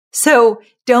So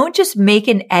don't just make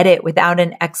an edit without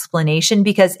an explanation,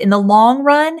 because in the long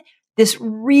run, this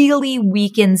really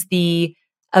weakens the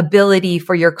ability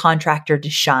for your contractor to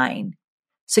shine.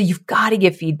 So you've got to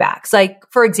give feedbacks. Like,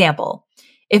 for example,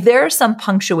 if there are some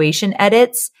punctuation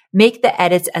edits, make the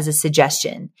edits as a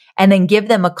suggestion and then give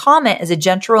them a comment as a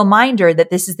gentle reminder that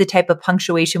this is the type of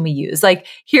punctuation we use. Like,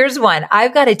 here's one.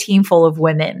 I've got a team full of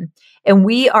women and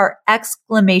we are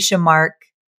exclamation mark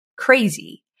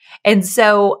crazy. And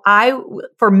so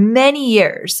for many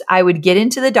years, I would get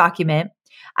into the document,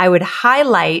 I would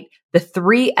highlight the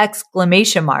 3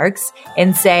 exclamation marks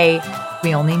and say,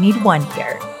 we only need 1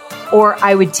 here. Or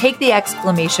I would take the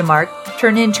exclamation mark,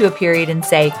 turn it into a period and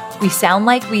say, we sound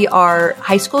like we are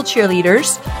high school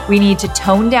cheerleaders. We need to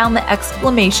tone down the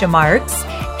exclamation marks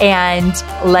and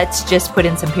let's just put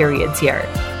in some periods here.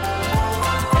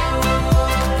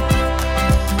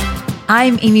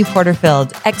 I'm Amy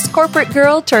Porterfield, ex-corporate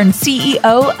girl turned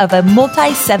CEO of a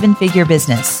multi-7-figure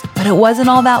business. But it wasn't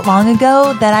all that long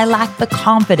ago that I lacked the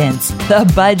confidence,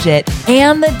 the budget,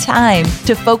 and the time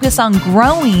to focus on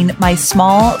growing my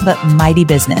small but mighty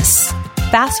business.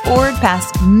 Fast forward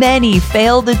past many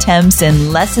failed attempts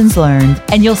and lessons learned,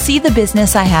 and you'll see the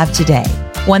business I have today.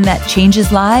 One that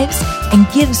changes lives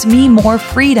and gives me more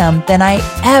freedom than I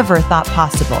ever thought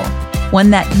possible. One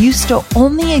that used to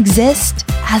only exist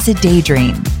as a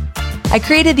daydream. I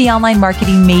created the Online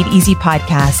Marketing Made Easy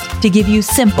podcast to give you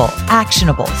simple,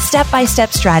 actionable, step-by-step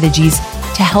strategies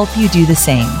to help you do the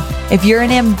same. If you're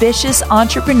an ambitious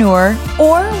entrepreneur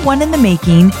or one in the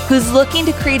making who's looking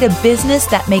to create a business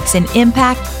that makes an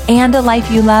impact and a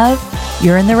life you love,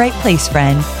 you're in the right place,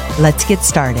 friend. Let's get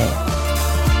started.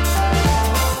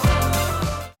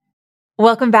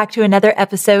 Welcome back to another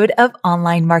episode of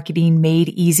Online Marketing Made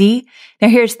Easy. Now,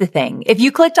 here's the thing. If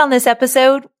you clicked on this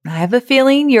episode, I have a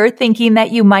feeling you're thinking that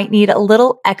you might need a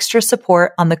little extra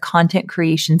support on the content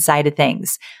creation side of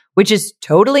things, which is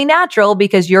totally natural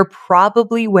because you're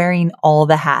probably wearing all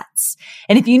the hats.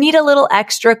 And if you need a little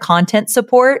extra content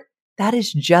support, that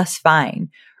is just fine.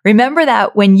 Remember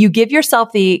that when you give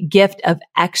yourself the gift of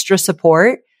extra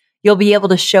support, you'll be able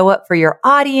to show up for your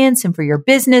audience and for your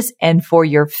business and for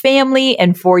your family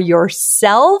and for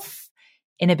yourself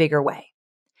in a bigger way.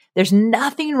 There's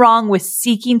nothing wrong with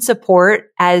seeking support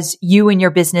as you and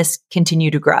your business continue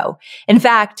to grow. In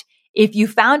fact, if you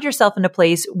found yourself in a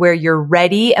place where you're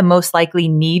ready and most likely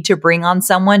need to bring on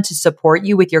someone to support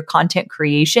you with your content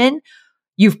creation,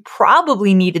 you've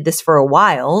probably needed this for a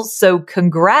while. So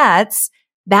congrats.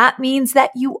 That means that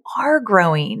you are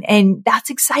growing and that's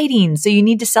exciting. So you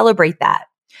need to celebrate that.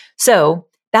 So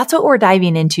that's what we're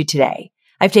diving into today.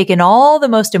 I've taken all the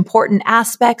most important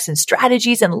aspects and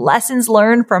strategies and lessons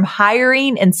learned from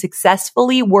hiring and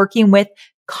successfully working with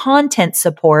content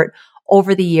support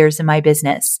over the years in my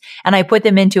business. And I put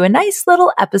them into a nice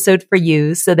little episode for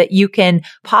you so that you can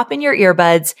pop in your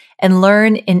earbuds and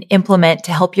learn and implement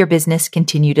to help your business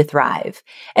continue to thrive.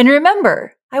 And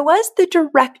remember, I was the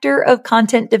director of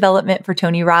content development for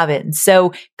Tony Robbins.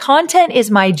 So content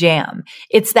is my jam.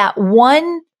 It's that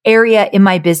one area in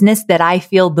my business that I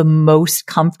feel the most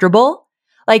comfortable.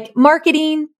 Like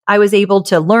marketing, I was able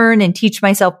to learn and teach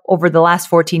myself over the last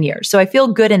 14 years. So I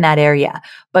feel good in that area.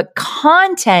 But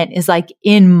content is like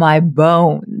in my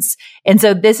bones. And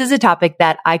so this is a topic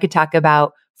that I could talk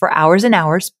about for hours and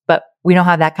hours, but we don't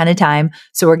have that kind of time.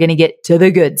 So we're going to get to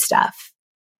the good stuff.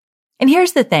 And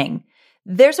here's the thing.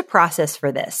 There's a process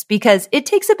for this because it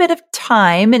takes a bit of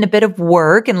time and a bit of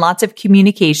work and lots of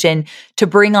communication to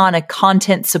bring on a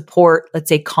content support, let's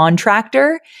say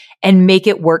contractor, and make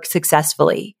it work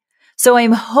successfully. So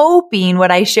I'm hoping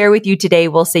what I share with you today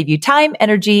will save you time,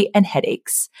 energy, and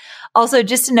headaches. Also,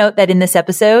 just to note that in this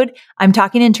episode, I'm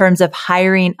talking in terms of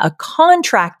hiring a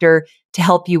contractor to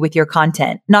help you with your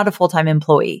content, not a full-time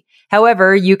employee.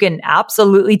 However, you can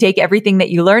absolutely take everything that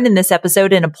you learned in this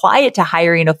episode and apply it to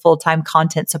hiring a full-time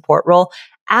content support role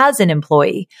as an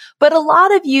employee. But a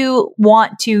lot of you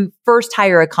want to first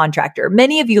hire a contractor.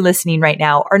 Many of you listening right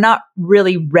now are not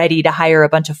really ready to hire a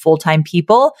bunch of full-time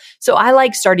people. So I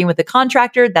like starting with a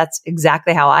contractor. That's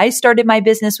exactly how I started my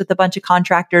business, with a bunch of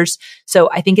contractors. So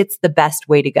I think it's the best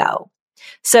way to go.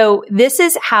 So this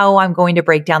is how I'm going to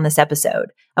break down this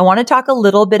episode. I want to talk a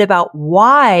little bit about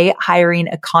why hiring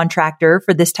a contractor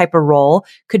for this type of role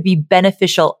could be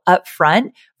beneficial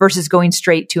upfront versus going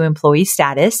straight to employee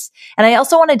status. And I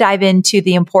also want to dive into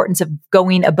the importance of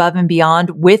going above and beyond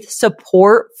with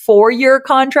support for your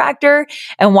contractor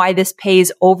and why this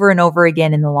pays over and over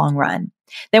again in the long run.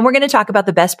 Then we're going to talk about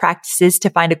the best practices to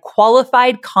find a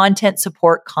qualified content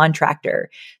support contractor,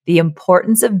 the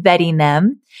importance of vetting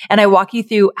them, and I walk you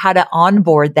through how to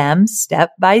onboard them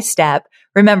step by step.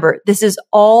 Remember, this is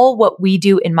all what we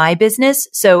do in my business.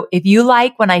 So if you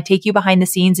like when I take you behind the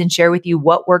scenes and share with you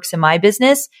what works in my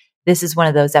business, this is one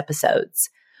of those episodes.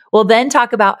 We'll then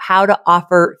talk about how to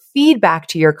offer feedback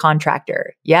to your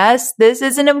contractor. Yes, this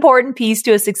is an important piece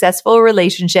to a successful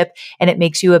relationship, and it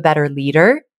makes you a better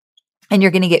leader. And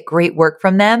you're going to get great work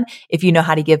from them if you know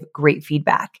how to give great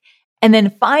feedback. And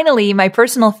then finally, my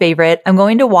personal favorite, I'm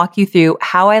going to walk you through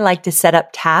how I like to set up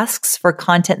tasks for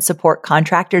content support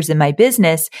contractors in my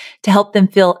business to help them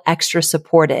feel extra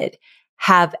supported,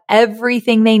 have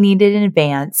everything they needed in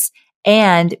advance,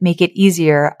 and make it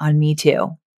easier on me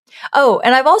too. Oh,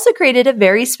 and I've also created a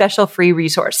very special free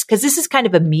resource because this is kind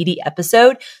of a meaty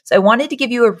episode. So I wanted to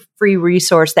give you a free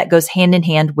resource that goes hand in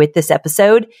hand with this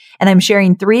episode. And I'm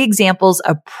sharing 3 examples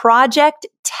of project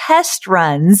test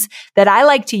runs that I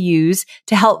like to use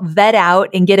to help vet out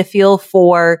and get a feel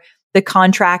for the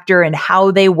contractor and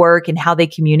how they work and how they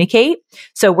communicate.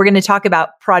 So we're going to talk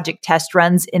about project test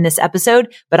runs in this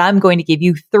episode, but I'm going to give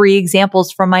you 3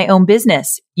 examples from my own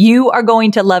business. You are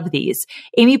going to love these.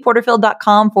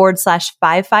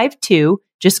 amyporterfield.com/552.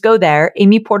 Just go there,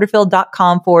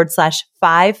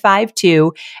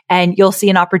 amyporterfield.com/552, and you'll see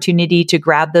an opportunity to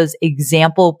grab those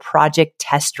example project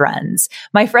test runs.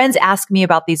 My friends ask me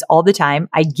about these all the time.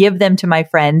 I give them to my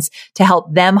friends to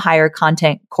help them hire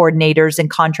content coordinators and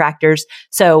contractors.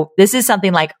 So this is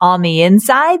something like on the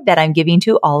inside that I'm giving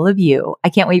to all of you. I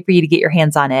can't wait for you to get your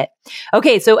hands on it.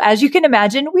 Okay, so as you can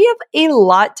imagine, we have a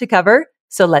lot to cover,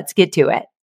 so let's get to it.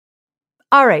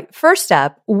 All right. First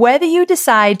up, whether you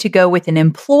decide to go with an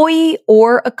employee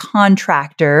or a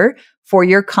contractor for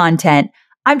your content,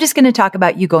 I'm just going to talk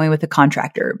about you going with a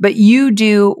contractor, but you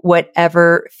do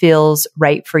whatever feels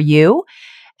right for you.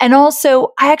 And also,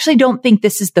 I actually don't think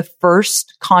this is the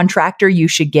first contractor you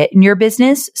should get in your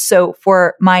business. So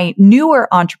for my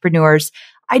newer entrepreneurs,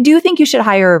 I do think you should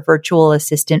hire a virtual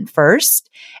assistant first.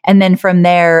 And then from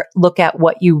there, look at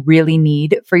what you really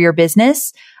need for your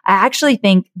business. I actually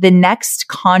think the next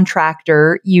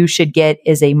contractor you should get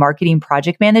is a marketing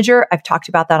project manager. I've talked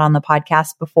about that on the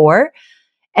podcast before.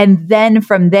 And then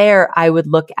from there, I would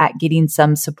look at getting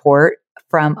some support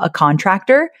from a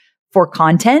contractor for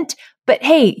content. But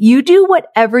hey, you do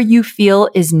whatever you feel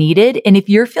is needed. And if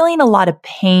you're feeling a lot of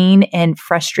pain and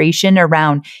frustration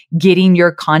around getting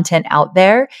your content out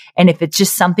there, and if it's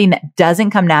just something that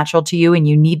doesn't come natural to you and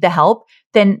you need the help,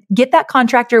 then get that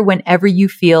contractor whenever you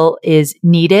feel is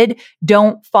needed.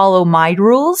 Don't follow my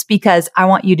rules because I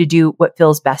want you to do what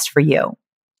feels best for you.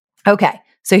 Okay,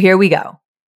 so here we go.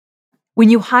 When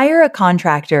you hire a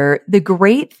contractor, the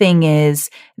great thing is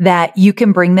that you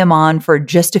can bring them on for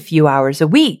just a few hours a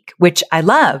week, which I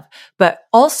love. But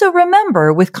also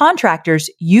remember, with contractors,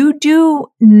 you do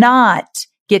not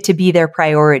get to be their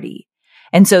priority.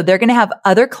 And so they're going to have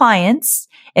other clients.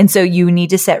 And so you need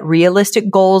to set realistic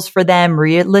goals for them,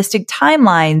 realistic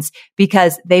timelines,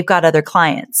 because they've got other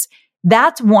clients.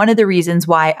 That's one of the reasons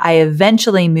why I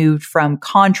eventually moved from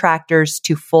contractors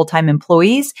to full-time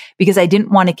employees, because I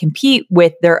didn't want to compete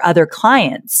with their other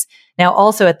clients. Now,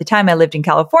 also at the time I lived in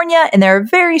California, and there are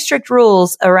very strict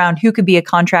rules around who could be a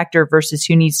contractor versus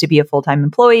who needs to be a full-time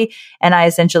employee. And I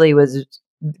essentially was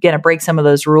going to break some of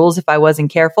those rules if I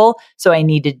wasn't careful. So I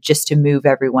needed just to move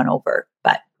everyone over.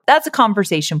 But that's a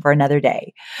conversation for another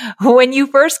day. When you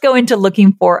first go into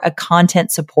looking for a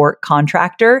content support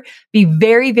contractor, be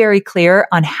very, very clear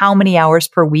on how many hours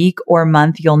per week or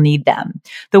month you'll need them.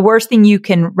 The worst thing you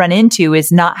can run into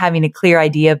is not having a clear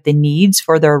idea of the needs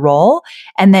for their role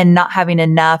and then not having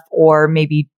enough or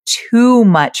maybe too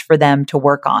much for them to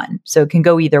work on. So it can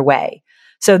go either way.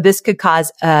 So this could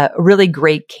cause a really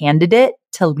great candidate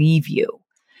to leave you.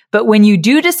 But when you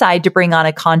do decide to bring on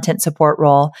a content support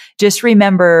role, just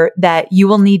remember that you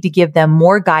will need to give them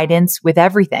more guidance with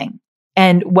everything.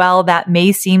 And while that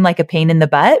may seem like a pain in the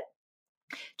butt,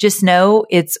 just know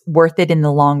it's worth it in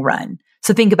the long run.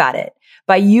 So think about it.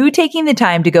 By you taking the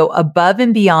time to go above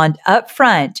and beyond up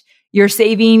front, you're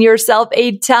saving yourself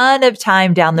a ton of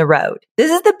time down the road.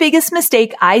 This is the biggest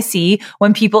mistake I see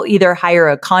when people either hire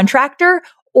a contractor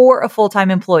or a full-time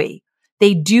employee.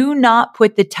 They do not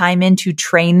put the time in to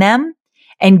train them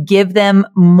and give them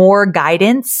more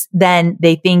guidance than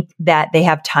they think that they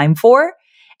have time for.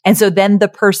 And so then the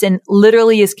person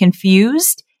literally is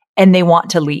confused and they want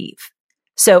to leave.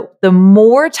 So the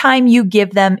more time you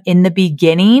give them in the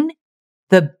beginning,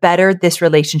 the better this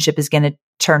relationship is going to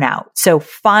turn out. So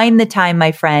find the time,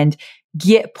 my friend,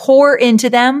 pour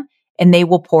into them and they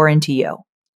will pour into you.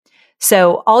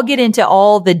 So I'll get into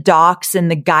all the docs and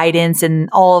the guidance and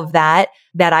all of that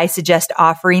I suggest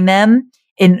offering them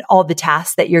in all the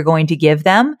tasks that you're going to give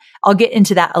them. I'll get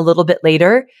into that a little bit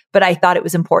later, but I thought it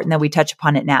was important that we touch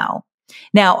upon it now.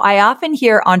 Now, I often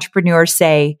hear entrepreneurs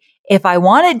say, if I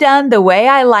want it done the way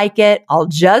I like it, I'll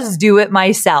just do it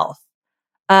myself.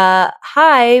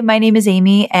 Hi, my name is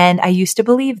Amy, and I used to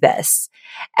believe this.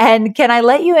 And can I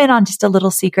let you in on just a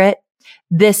little secret?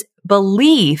 This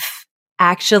belief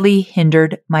actually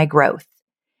hindered my growth.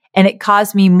 And it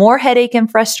caused me more headache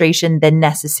and frustration than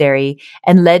necessary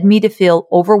and led me to feel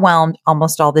overwhelmed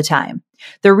almost all the time.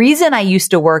 The reason I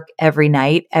used to work every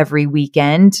night, every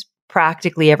weekend,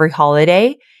 practically every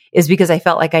holiday is because I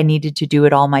felt like I needed to do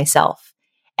it all myself.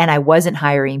 And I wasn't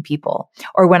hiring people.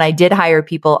 Or when I did hire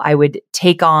people, I would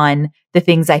take on the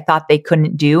things I thought they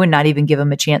couldn't do and not even give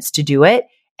them a chance to do it.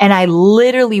 And I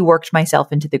literally worked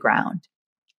myself into the ground.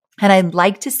 And I'd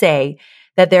like to say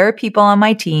that there are people on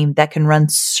my team that can run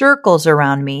circles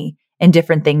around me in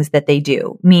different things that they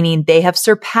do, meaning they have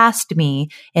surpassed me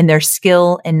in their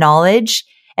skill and knowledge.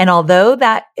 And although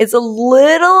that is a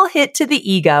little hit to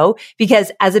the ego,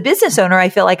 because as a business owner, I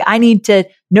feel like I need to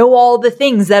know all the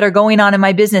things that are going on in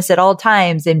my business at all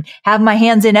times and have my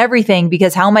hands in everything,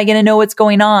 because how am I going to know what's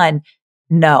going on?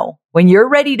 No. When you're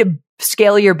ready to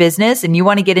scale your business and you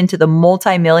want to get into the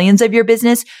multi-millions of your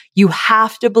business, you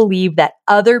have to believe that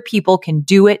other people can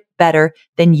do it better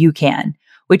than you can,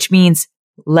 which means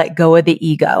let go of the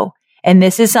ego. And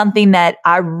this is something that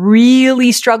I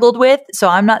really struggled with. So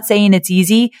I'm not saying it's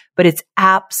easy, but it's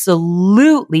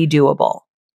absolutely doable.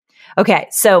 Okay.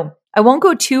 So I won't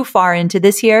go too far into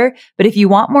this here, but if you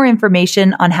want more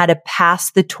information on how to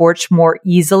pass the torch more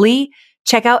easily,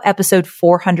 check out episode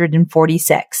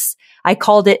 446. I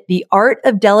called it The Art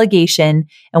of Delegation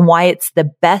and Why It's the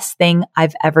Best Thing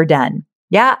I've Ever Done.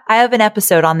 Yeah, I have an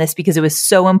episode on this because it was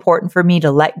so important for me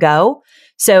to let go.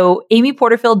 So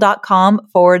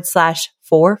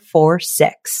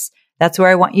amyporterfield.com/446. That's where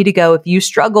I want you to go. If you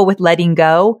struggle with letting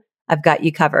go, I've got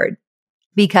you covered.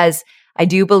 Because I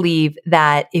do believe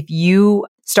that if you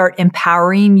start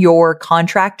empowering your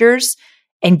contractors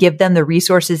and give them the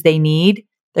resources they need,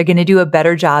 they're going to do a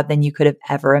better job than you could have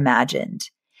ever imagined.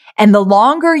 And the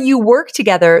longer you work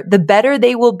together, the better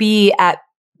they will be at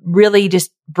really just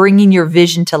bringing your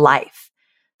vision to life.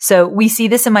 So we see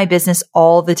this in my business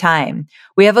all the time.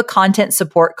 We have a content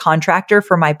support contractor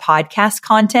for my podcast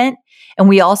content, and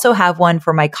we also have one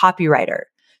for my copywriter.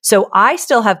 So I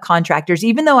still have contractors,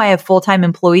 even though I have full-time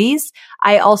employees,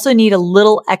 I also need a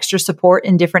little extra support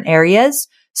in different areas.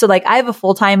 So like I have a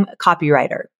full-time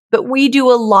copywriter, but we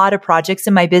do a lot of projects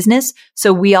in my business.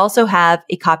 So we also have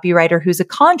a copywriter who's a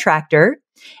contractor,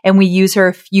 and we use her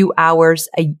a few hours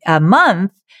a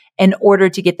month in order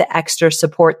to get the extra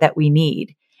support that we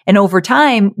need. And over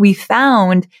time, we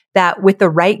found that with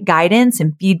the right guidance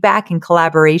and feedback and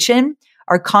collaboration,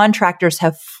 our contractors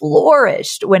have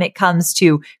flourished when it comes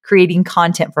to creating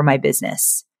content for my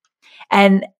business.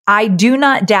 And I do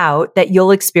not doubt that you'll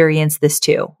experience this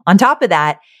too. On top of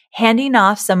that, handing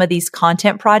off some of these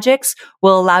content projects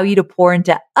will allow you to pour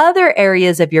into other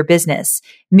areas of your business.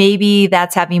 Maybe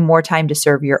that's having more time to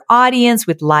serve your audience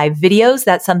with live videos.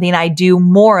 That's something I do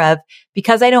more of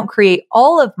because I don't create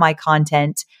all of my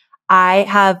content. I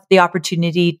have the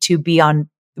opportunity to be on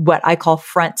what I call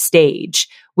front stage,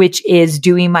 which is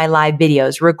doing my live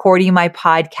videos, recording my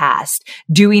podcast,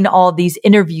 doing all these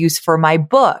interviews for my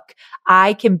book.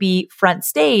 I can be front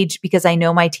stage because I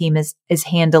know my team is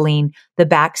handling the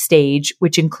backstage,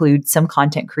 which includes some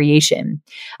content creation.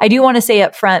 I do want to say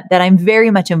up front that I'm very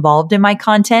much involved in my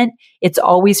content. It's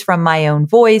always from my own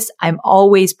voice. I'm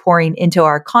always pouring into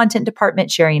our content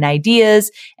department, sharing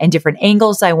ideas and different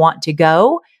angles I want to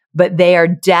go, but they are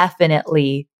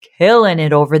definitely killing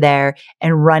it over there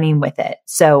and running with it.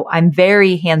 So I'm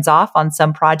very hands off on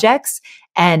some projects,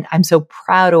 and I'm so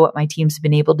proud of what my teams have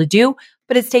been able to do,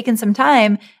 but it's taken some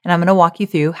time, and I'm going to walk you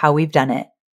through how we've done it.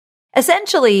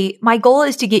 Essentially, my goal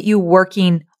is to get you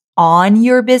working on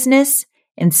your business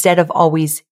instead of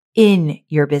always in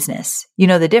your business. You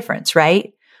know the difference,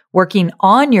 right? Working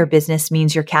on your business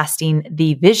means you're casting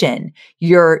the vision.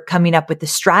 You're coming up with the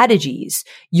strategies.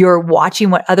 You're watching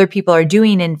what other people are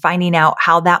doing and finding out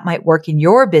how that might work in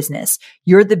your business.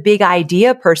 You're the big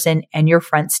idea person and you're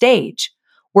front stage.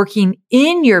 Working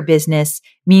in your business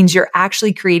means you're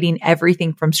actually creating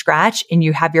everything from scratch and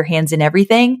you have your hands in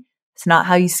everything. It's not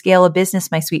how you scale a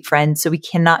business, my sweet friend. So we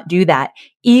cannot do that.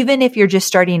 Even if you're just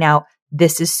starting out,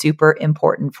 this is super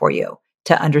important for you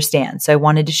to understand. So I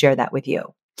wanted to share that with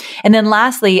you. And then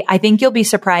lastly, I think you'll be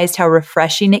surprised how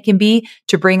refreshing it can be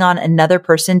to bring on another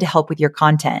person to help with your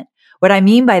content. What I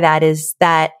mean by that is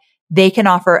that they can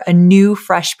offer a new,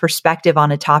 fresh perspective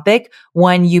on a topic,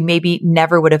 one you maybe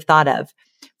never would have thought of.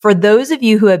 For those of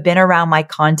you who have been around my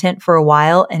content for a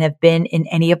while and have been in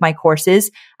any of my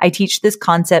courses, I teach this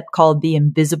concept called the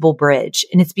invisible bridge.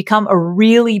 And it's become a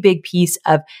really big piece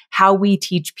of how we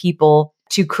teach people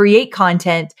to create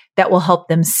content that will help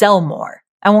them sell more.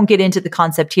 I won't get into the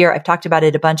concept here. I've talked about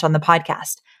it a bunch on the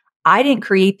podcast. I didn't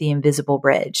create the invisible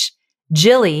bridge.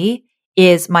 Jilly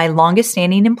is my longest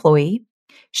standing employee.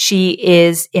 She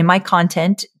is in my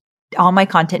content, on my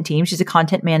content team. She's a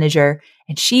content manager,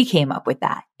 and she came up with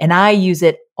that. And I use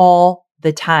it all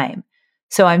the time.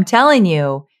 So I'm telling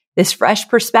you, this fresh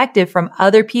perspective from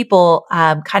other people,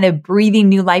 kind of breathing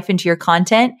new life into your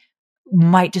content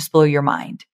might just blow your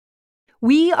mind.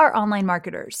 We are online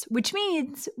marketers, which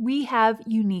means we have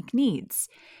unique needs.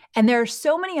 And there are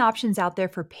so many options out there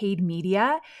for paid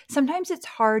media. Sometimes it's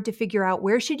hard to figure out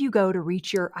where should you go to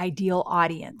reach your ideal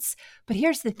audience. But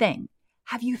here's the thing.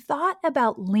 Have you thought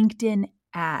about LinkedIn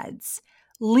ads?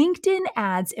 LinkedIn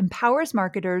ads empowers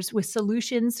marketers with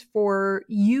solutions for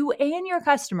you and your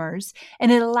customers,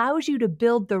 and it allows you to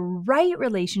build the right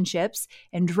relationships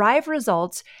and drive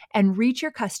results and reach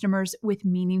your customers with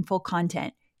meaningful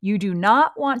content. You do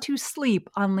not want to sleep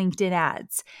on LinkedIn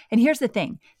ads. And here's the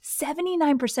thing,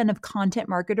 79% of content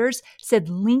marketers said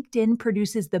LinkedIn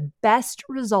produces the best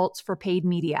results for paid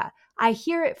media. I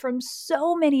hear it from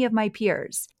so many of my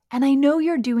peers. And I know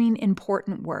you're doing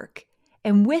important work.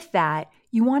 And with that,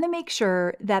 you want to make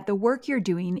sure that the work you're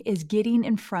doing is getting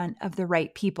in front of the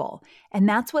right people. And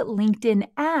that's what LinkedIn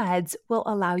ads will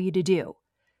allow you to do.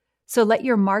 So let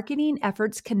your marketing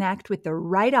efforts connect with the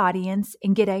right audience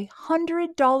and get a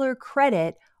 $100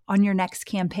 credit on your next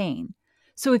campaign.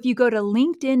 So if you go to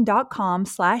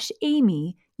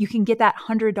linkedin.com/Amy, you can get that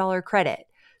 $100 credit.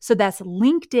 So that's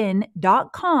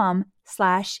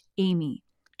linkedin.com/Amy.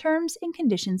 Terms and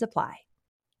conditions apply.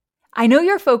 I know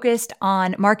you're focused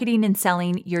on marketing and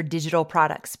selling your digital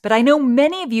products, but I know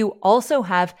many of you also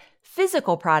have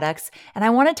physical products, and I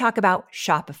want to talk about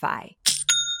Shopify.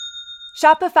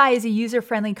 Shopify is a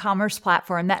user-friendly commerce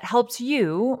platform that helps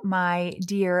you, my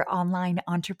dear online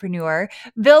entrepreneur,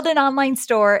 build an online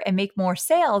store and make more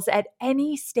sales at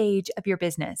any stage of your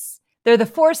business. They're the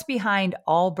force behind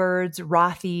Allbirds,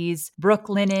 Rothy's,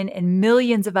 Brooklinen, and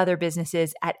millions of other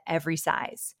businesses at every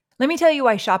size. Let me tell you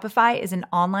why Shopify is an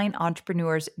online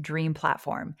entrepreneur's dream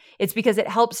platform. It's because it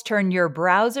helps turn your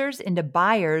browsers into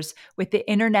buyers with the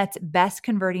internet's best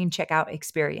converting checkout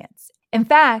experience. In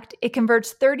fact, it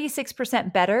converts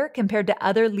 36% better compared to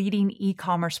other leading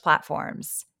e-commerce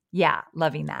platforms. Yeah,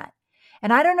 loving that.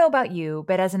 And I don't know about you,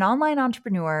 but as an online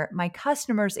entrepreneur, my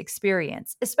customers'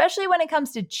 experience, especially when it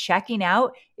comes to checking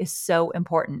out, is so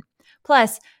important.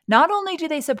 Plus, not only do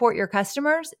they support your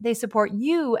customers, they support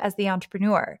you as the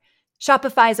entrepreneur.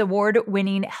 Shopify's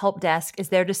award-winning help desk is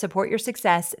there to support your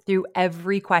success through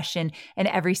every question and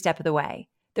every step of the way.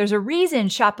 There's a reason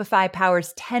Shopify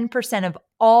powers 10% of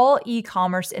all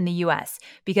e-commerce in the US,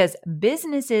 because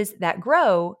businesses that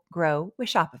grow with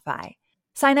Shopify.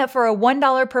 Sign up for a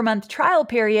 $1 per month trial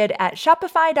period at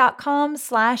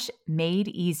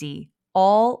shopify.com/madeeasy,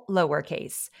 all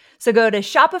lowercase. So go to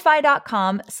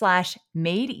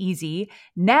shopify.com/madeeasy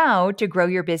now to grow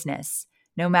your business,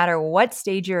 no matter what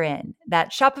stage you're in.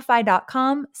 That's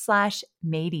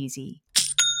shopify.com/madeeasy.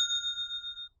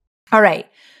 All right.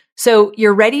 So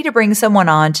you're ready to bring someone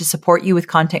on to support you with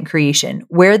content creation.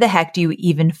 Where the heck do you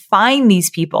even find these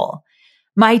people?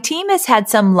 My team has had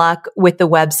some luck with the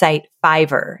website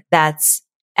Fiverr. That's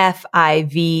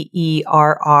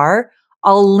Fiverr.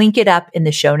 I'll link it up in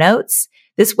the show notes.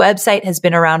 This website has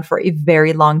been around for a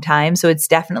very long time, so it's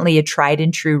definitely a tried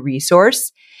and true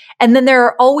resource. And then there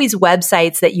are always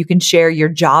websites that you can share your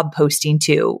job posting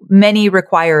to. Many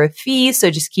require a fee,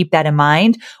 so just keep that in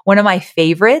mind. One of my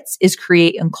favorites is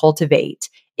Create and Cultivate.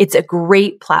 It's a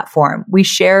great platform. We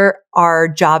share our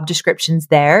job descriptions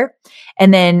there.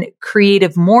 And then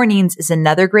Creative Mornings is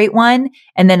another great one.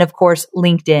 And then, of course,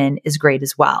 LinkedIn is great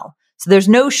as well. So there's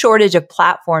no shortage of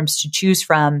platforms to choose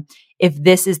from if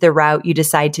this is the route you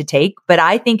decide to take. But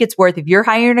I think it's worth, if you're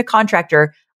hiring a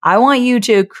contractor, I want you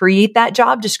to create that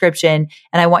job description,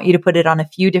 and I want you to put it on a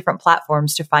few different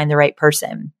platforms to find the right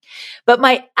person. But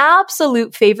my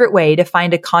absolute favorite way to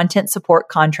find a content support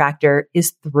contractor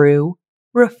is through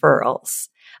referrals.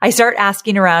 I start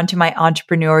asking around to my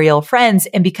entrepreneurial friends,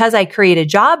 and because I create a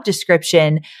job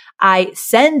description, I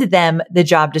send them the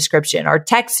job description or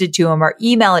text it to them or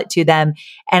email it to them.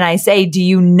 And I say, do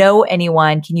you know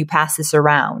anyone? Can you pass this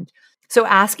around? So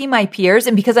asking my peers,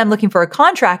 and because I'm looking for a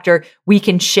contractor, we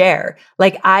can share.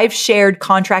 Like I've shared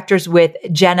contractors with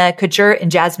Jenna Kutcher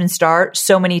and Jasmine Starr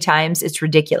so many times, it's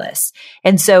ridiculous.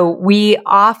 And so we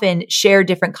often share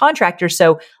different contractors.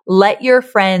 So let your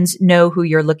friends know who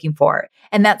you're looking for.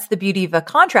 And that's the beauty of a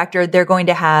contractor. They're going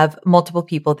to have multiple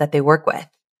people that they work with.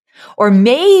 Or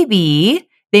maybe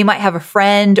they might have a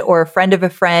friend or a friend of a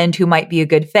friend who might be a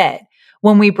good fit.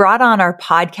 When we brought on our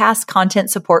podcast content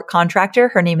support contractor,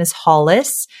 her name is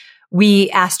Hollis,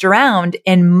 we asked around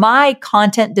and my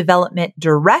content development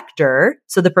director,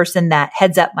 so the person that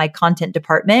heads up my content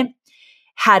department,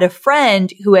 had a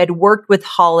friend who had worked with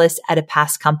Hollis at a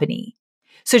past company.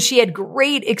 So she had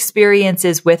great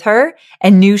experiences with her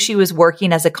and knew she was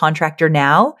working as a contractor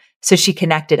now. So she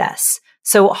connected us.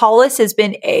 So Hollis has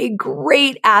been a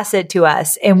great asset to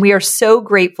us, and we are so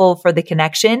grateful for the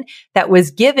connection that was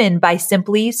given by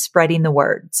simply spreading the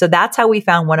word. So that's how we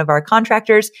found one of our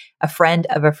contractors, a friend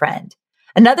of a friend.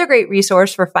 Another great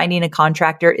resource for finding a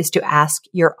contractor is to ask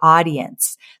your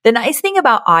audience. The nice thing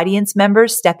about audience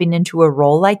members stepping into a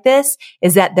role like this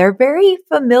is that they're very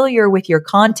familiar with your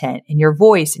content and your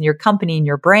voice and your company and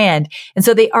your brand. And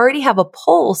so they already have a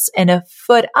pulse and a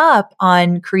foot up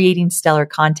on creating stellar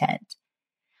content.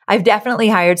 I've definitely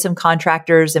hired some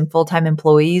contractors and full-time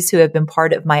employees who have been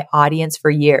part of my audience for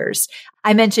years.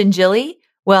 I mentioned Jilly.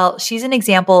 Well, she's an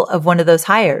example of one of those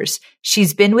hires.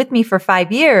 She's been with me for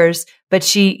 5 years, but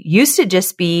she used to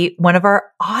just be one of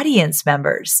our audience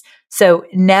members. So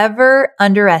never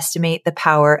underestimate the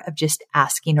power of just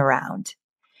asking around.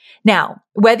 Now,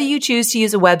 whether you choose to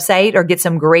use a website or get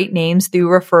some great names through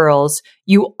referrals,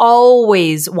 you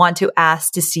always want to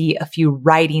ask to see a few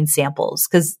writing samples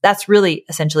because that's really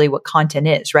essentially what content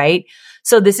is, right?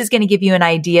 So this is going to give you an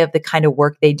idea of the kind of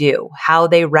work they do, how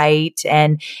they write,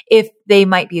 and if they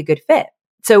might be a good fit.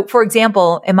 So for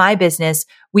example, in my business,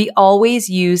 we always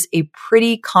use a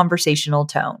pretty conversational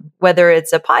tone, whether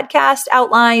it's a podcast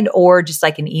outline or just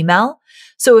like an email.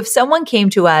 So if someone came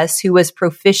to us who was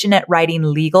proficient at writing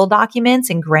legal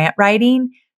documents and grant writing,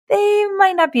 they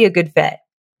might not be a good fit.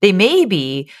 They may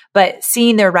be, but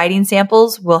seeing their writing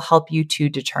samples will help you to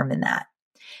determine that.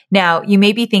 Now, you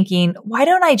may be thinking, why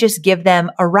don't I just give them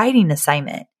a writing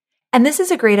assignment? And this is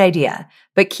a great idea,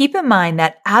 but keep in mind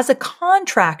that as a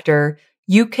contractor,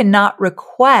 you cannot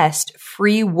request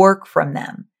free work from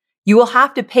them. You will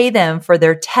have to pay them for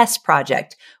their test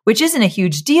project, which isn't a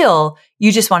huge deal.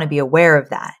 You just want to be aware of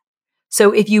that.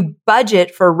 So if you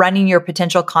budget for running your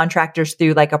potential contractors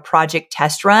through like a project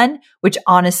test run, which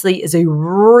honestly is a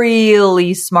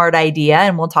really smart idea,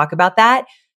 and we'll talk about that,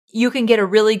 you can get a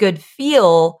really good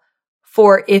feel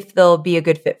for if they'll be a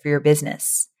good fit for your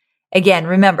business. Again,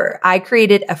 remember, I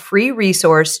created a free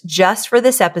resource just for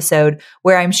this episode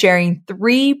where I'm sharing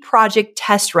 3 project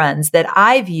test runs that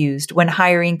I've used when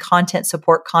hiring content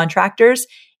support contractors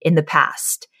in the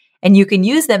past. And you can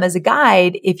use them as a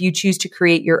guide if you choose to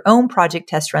create your own project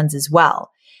test runs as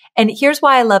well. And here's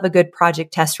why I love a good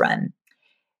project test run.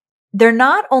 They're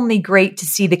not only great to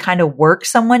see the kind of work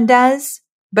someone does,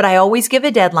 but I always give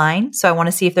a deadline. So I want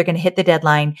to see if they're going to hit the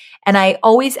deadline. And I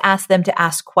always ask them to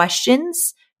ask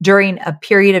questions during a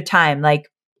period of time. Like,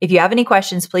 if you have any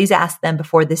questions, please ask them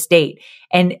before this date.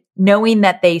 And knowing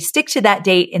that they stick to that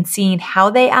date and seeing how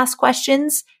they ask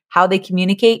questions, how they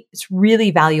communicate, it's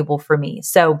really valuable for me.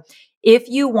 So if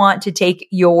you want to take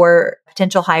your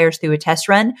potential hires through a test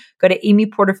run, go to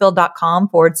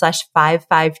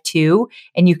amyporterfield.com/552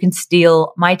 and you can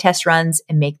steal my test runs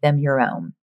and make them your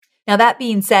own. Now, that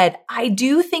being said, I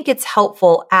do think it's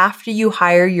helpful after you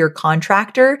hire your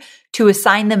contractor to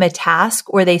assign them a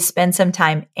task where they spend some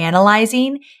time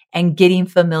analyzing and getting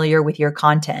familiar with your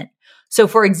content. So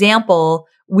for example,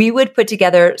 we would put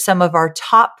together some of our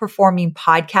top performing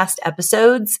podcast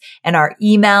episodes and our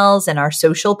emails and our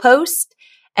social posts.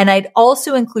 And I'd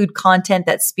also include content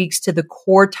that speaks to the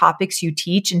core topics you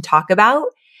teach and talk about.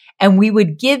 And we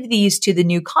would give these to the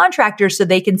new contractors so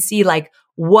they can see like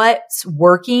what's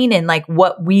working and like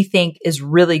what we think is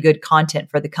really good content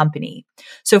for the company.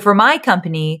 So for my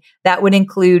company, that would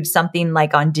include something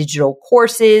like on digital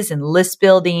courses and list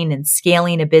building and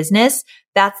scaling a business.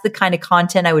 That's the kind of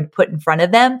content I would put in front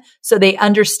of them so they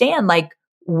understand like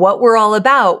what we're all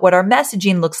about, what our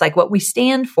messaging looks like, what we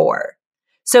stand for.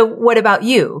 So what about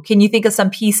you? Can you think of some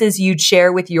pieces you'd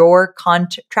share with your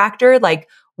contractor? Like,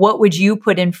 what would you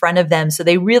put in front of them so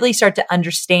they really start to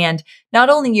understand not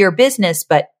only your business,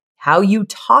 but how you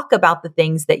talk about the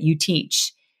things that you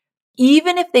teach?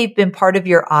 Even if they've been part of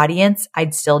your audience,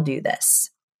 I'd still do this.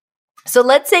 So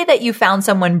let's say that you found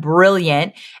someone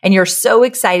brilliant and you're so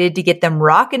excited to get them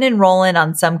rocking and rolling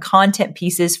on some content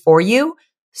pieces for you.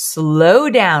 Slow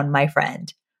down, my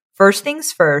friend. First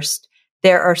things first,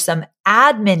 there are some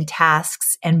admin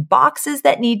tasks and boxes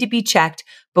that need to be checked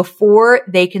before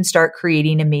they can start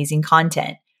creating amazing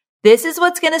content. This is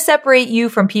what's going to separate you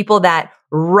from people that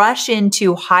rush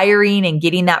into hiring and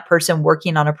getting that person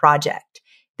working on a project.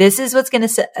 This is what's going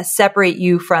to separate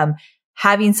you from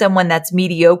having someone that's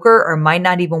mediocre or might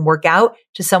not even work out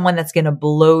to someone that's going to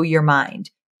blow your mind.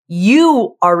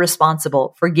 You are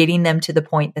responsible for getting them to the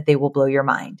point that they will blow your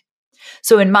mind.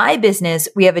 So in my business,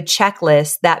 we have a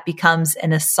checklist that becomes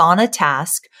an Asana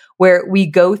task where we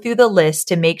go through the list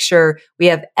to make sure we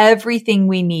have everything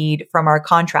we need from our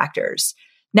contractors.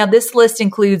 Now, this list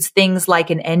includes things like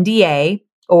an NDA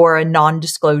or a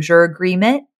non-disclosure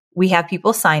agreement. We have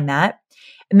people sign that.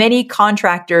 Many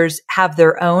contractors have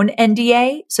their own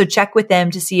NDA, so check with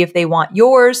them to see if they want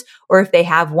yours or if they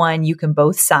have one you can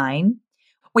both sign.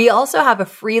 We also have a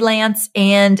freelance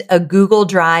and a Google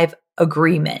Drive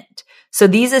agreement. So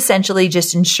these essentially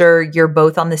just ensure you're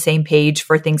both on the same page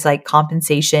for things like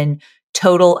compensation,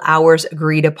 total hours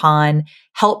agreed upon,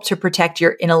 help to protect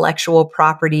your intellectual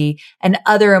property, and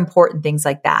other important things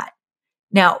like that.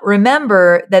 Now,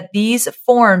 remember that these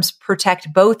forms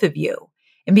protect both of you.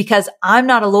 And because I'm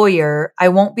not a lawyer, I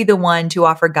won't be the one to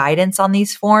offer guidance on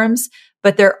these forms,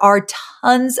 but there are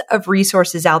tons of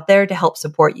resources out there to help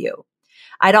support you.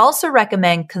 I'd also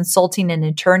recommend consulting an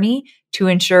attorney to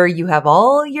ensure you have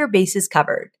all your bases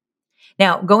covered.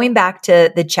 Now, going back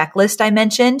to the checklist I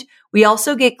mentioned, we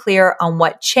also get clear on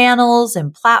what channels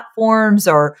and platforms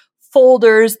or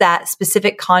folders that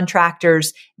specific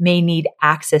contractors may need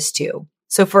access to.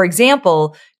 So for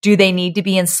example, do they need to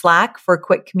be in Slack for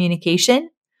quick communication?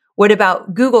 What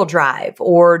about Google Drive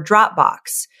or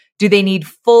Dropbox? Do they need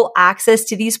full access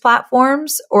to these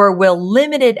platforms, or will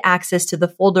limited access to the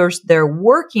folders they're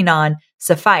working on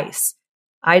suffice?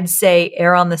 I'd say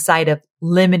err on the side of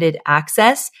limited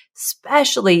access,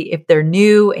 especially if they're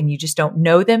new and you just don't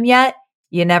know them yet.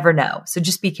 You never know. So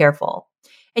just be careful.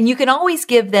 And you can always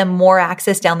give them more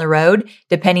access down the road,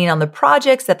 depending on the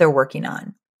projects that they're working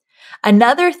on.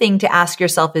 Another thing to ask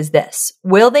yourself is this: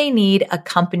 will they need a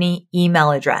company email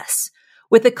address?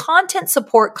 With a content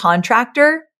support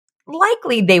contractor,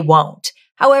 likely they won't.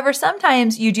 However,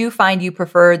 sometimes you do find you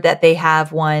prefer that they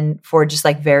have one for just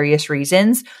like various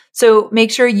reasons. So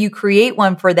make sure you create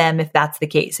one for them if that's the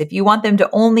case. If you want them to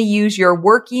only use your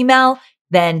work email,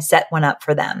 then set one up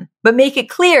for them. But make it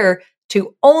clear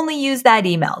to only use that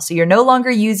email. So you're no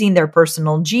longer using their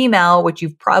personal Gmail, which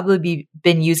you've probably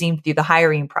been using through the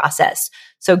hiring process.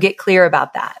 So get clear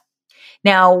about that.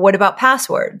 Now, what about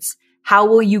passwords? How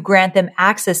will you grant them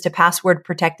access to password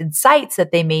protected sites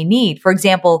that they may need? For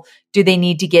example, do they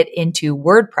need to get into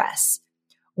WordPress?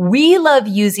 We love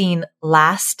using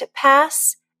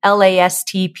LastPass,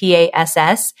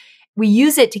 LastPass. We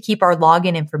use it to keep our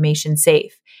login information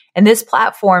safe. And this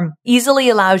platform easily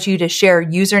allows you to share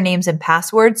usernames and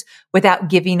passwords without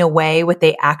giving away what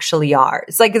they actually are.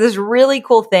 It's like this really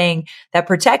cool thing that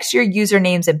protects your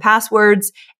usernames and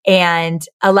passwords and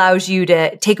allows you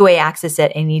to take away access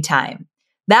at any time.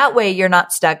 That way, you're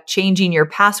not stuck changing your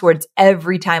passwords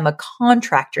every time a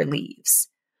contractor leaves.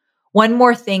 One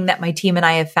more thing that my team and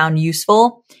I have found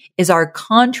useful is our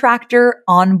contractor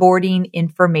onboarding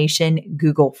information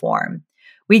Google form.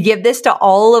 We give this to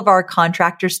all of our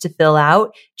contractors to fill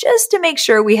out just to make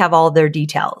sure we have all their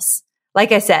details.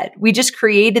 Like I said, we just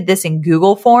created this in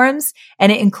Google Forms,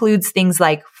 and it includes things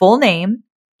like full name,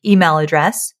 email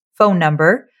address, phone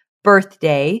number,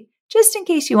 birthday, just in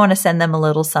case you want to send them a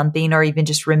little something or even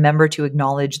just remember to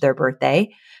acknowledge their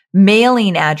birthday,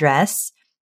 mailing address,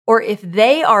 or if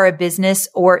they are a business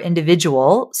or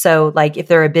individual. So like if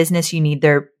they're a business, you need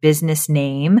their business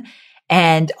name.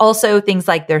 And also things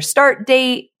like their start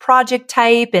date, project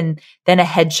type, and then a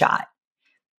headshot.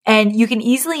 And you can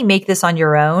easily make this on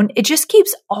your own. It just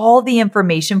keeps all the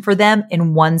information for them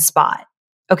in one spot.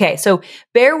 Okay, so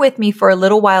bear with me for a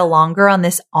little while longer on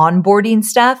this onboarding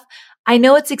stuff. I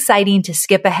know it's exciting to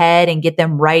skip ahead and get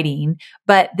them writing,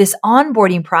 but this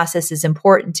onboarding process is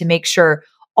important to make sure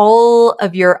all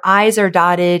of your I's are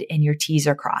dotted and your T's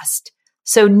are crossed.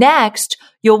 So next,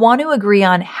 you'll want to agree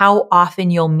on how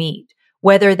often you'll meet,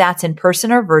 whether that's in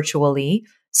person or virtually.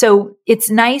 So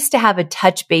it's nice to have a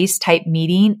touch base type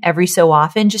meeting every so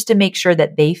often just to make sure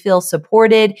that they feel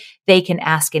supported. They can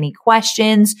ask any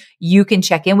questions. You can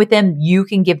check in with them. You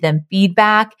can give them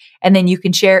feedback, and then you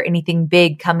can share anything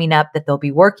big coming up that they'll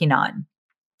be working on.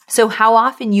 So how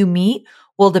often you meet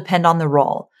will depend on the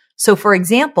role. So for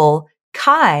example,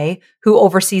 Kai, who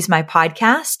oversees my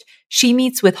podcast, she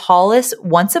meets with Hollis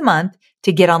once a month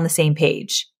to get on the same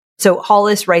page. So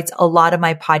Hollis writes a lot of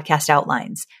my podcast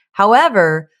outlines.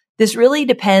 However, this really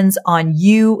depends on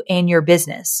you and your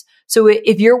business. So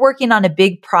if you're working on a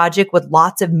big project with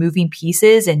lots of moving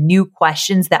pieces and new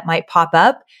questions that might pop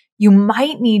up, you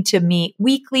might need to meet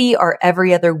weekly or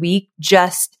every other week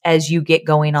just as you get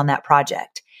going on that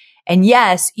project. And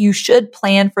yes, you should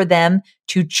plan for them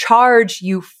to charge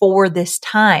you for this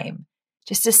time.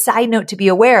 Just a side note to be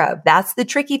aware of. That's the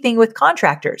tricky thing with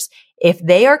contractors. If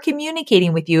they are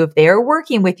communicating with you, if they are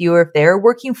working with you, or if they're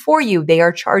working for you, they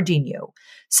are charging you.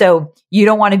 So you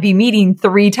don't want to be meeting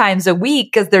 3 times a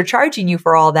week because they're charging you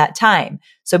for all that time.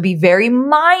 So be very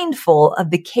mindful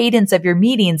of the cadence of your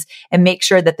meetings and make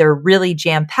sure that they're really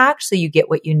jam-packed so you get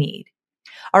what you need.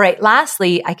 All right.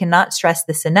 Lastly, I cannot stress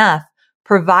this enough.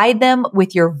 Provide them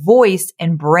with your voice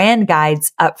and brand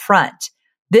guides up front.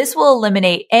 This will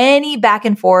eliminate any back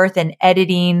and forth and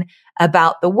editing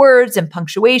about the words and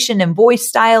punctuation and voice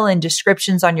style and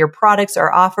descriptions on your products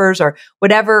or offers or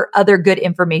whatever other good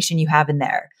information you have in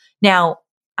there. Now,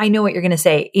 I know what you're going to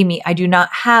say, Amy, I do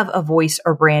not have a voice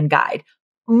or brand guide.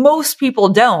 Most people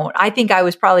don't. I think I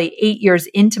was probably 8 years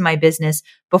into my business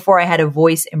before I had a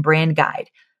voice and brand guide.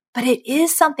 But it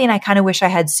is something I kind of wish I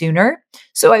had sooner.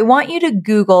 So I want you to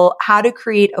Google how to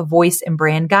create a voice and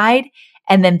brand guide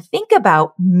and then think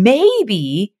about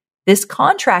maybe this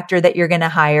contractor that you're going to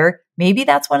hire, maybe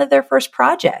that's one of their first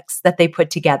projects that they put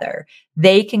together.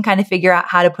 They can kind of figure out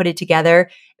how to put it together.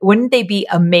 Wouldn't they be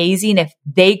amazing if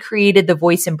they created the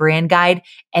voice and brand guide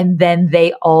and then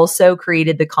they also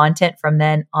created the content from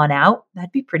then on out?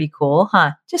 That'd be pretty cool,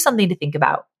 huh? Just something to think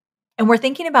about. And we're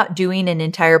thinking about doing an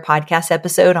entire podcast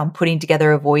episode on putting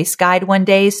together a voice guide one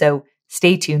day. So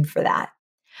stay tuned for that.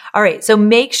 All right. So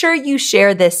make sure you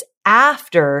share this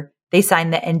after they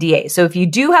sign the NDA. So if you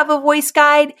do have a voice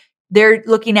guide, they're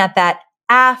looking at that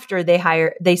after they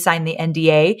sign the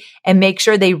NDA and make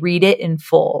sure they read it in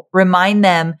full. Remind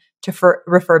them to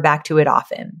refer back to it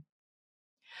often.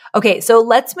 Okay, so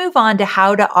let's move on to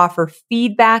how to offer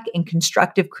feedback and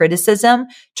constructive criticism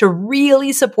to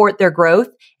really support their growth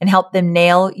and help them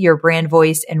nail your brand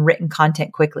voice and written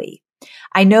content quickly.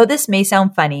 I know this may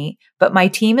sound funny, but my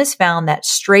team has found that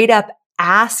straight up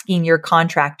asking your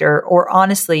contractor or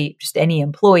honestly just any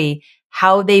employee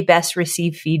how they best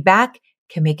receive feedback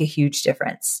can make a huge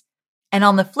difference. And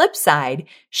on the flip side,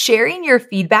 sharing your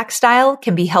feedback style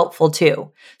can be helpful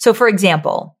too. So for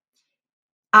example,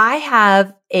 I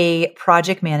have a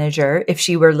project manager. If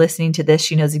she were listening to this,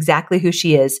 she knows exactly who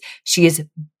she is. She is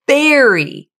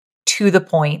very to the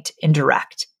point and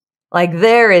direct. Like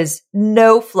there is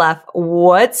no fluff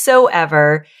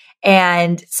whatsoever.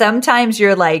 And sometimes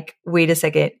you're like, wait a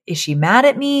second, is she mad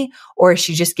at me or is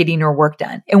she just getting her work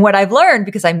done? And what I've learned,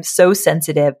 because I'm so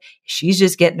sensitive, she's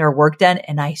just getting her work done.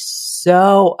 And I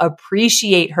so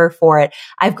appreciate her for it.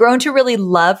 I've grown to really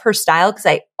love her style because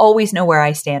I always know where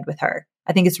I stand with her.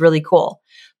 I think it's really cool.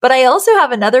 But I also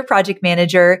have another project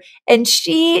manager and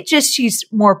she's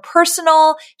more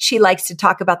personal. She likes to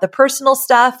talk about the personal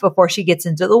stuff before she gets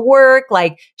into the work.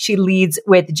 Like she leads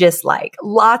with just like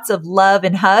lots of love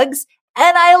and hugs.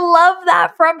 And I love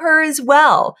that from her as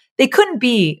well. They couldn't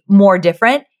be more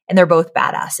different and they're both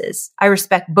badasses. I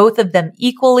respect both of them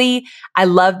equally. I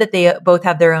love that they both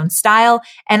have their own style.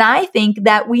 And I think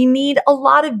that we need a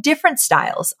lot of different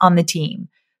styles on the team.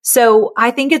 So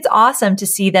I think it's awesome to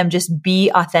see them just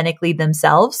be authentically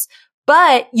themselves,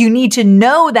 but you need to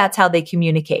know that's how they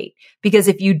communicate. Because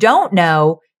if you don't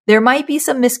know, there might be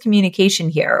some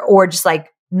miscommunication here or just like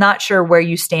not sure where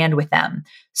you stand with them.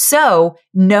 So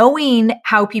knowing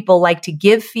how people like to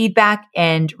give feedback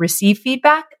and receive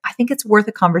feedback, I think it's worth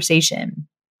a conversation.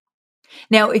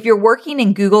 Now, if you're working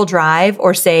in Google Drive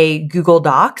or say Google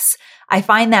Docs, I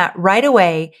find that right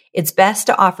away, it's best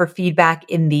to offer feedback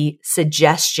in the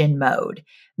suggestion mode.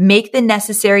 Make the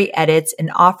necessary edits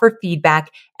and offer feedback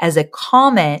as a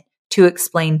comment to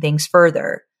explain things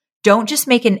further. Don't just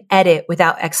make an edit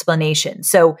without explanation.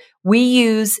 So we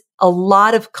use a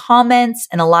lot of comments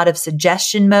and a lot of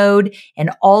suggestion mode in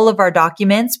all of our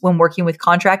documents when working with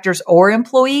contractors or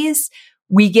employees.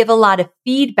 We give a lot of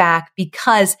feedback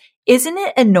because isn't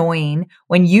it annoying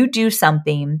when you do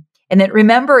something and then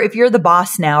remember, if you're the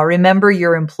boss now, remember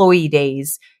your employee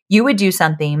days, you would do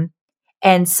something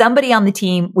and somebody on the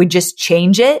team would just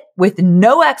change it with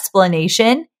no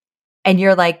explanation. And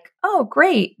you're like, oh,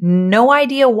 great. No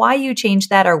idea why you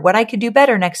changed that or what I could do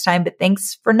better next time, but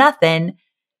thanks for nothing.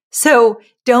 So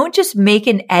don't just make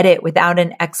an edit without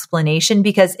an explanation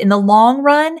because in the long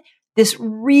run, this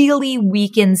really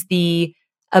weakens the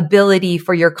ability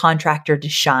for your contractor to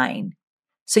shine.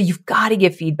 So you've got to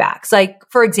give feedback. So like,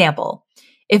 for example,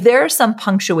 if there are some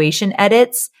punctuation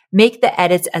edits, make the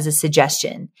edits as a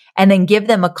suggestion, and then give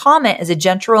them a comment as a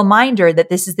gentle reminder that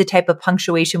this is the type of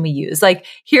punctuation we use. Like,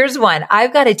 here's one.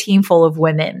 I've got a team full of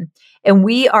women and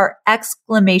we are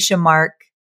exclamation mark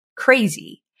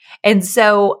crazy. And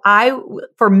so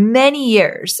for many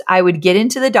years, I would get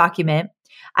into the document,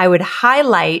 I would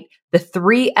highlight the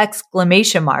 3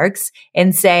 exclamation marks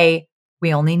and say,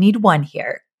 we only need 1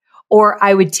 here. Or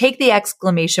I would take the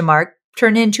exclamation mark,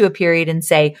 turn it into a period and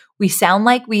say, we sound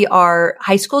like we are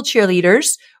high school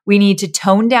cheerleaders. We need to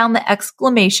tone down the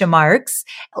exclamation marks.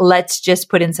 Let's just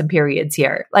put in some periods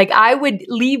here. Like, I would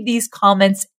leave these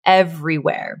comments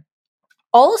everywhere.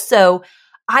 Also,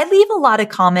 I leave a lot of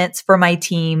comments for my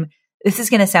team. This is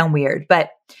going to sound weird,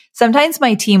 but sometimes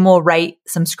my team will write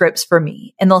some scripts for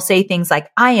me and they'll say things like,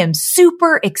 I am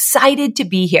super excited to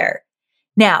be here.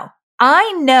 Now,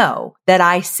 I know that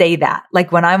I say that.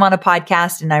 Like, when I'm on a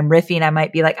podcast and I'm riffing, I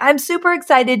might be like, I'm super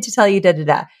excited to tell you da da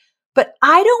da. But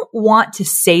I don't want to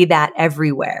say that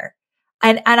everywhere.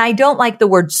 And I don't like the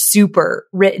word super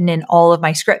written in all of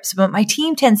my scripts, but my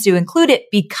team tends to include it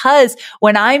because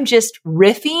when I'm just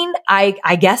riffing,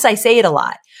 I guess I say it a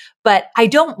lot, but I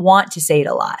don't want to say it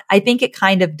a lot. I think it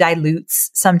kind of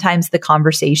dilutes sometimes the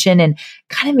conversation and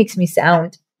kind of makes me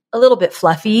sound a little bit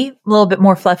fluffy, a little bit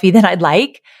more fluffy than I'd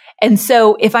like. And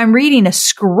so if I'm reading a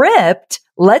script,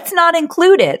 let's not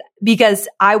include it because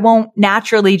I won't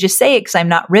naturally just say it because I'm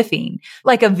not riffing,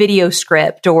 like a video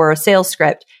script or a sales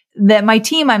script. That my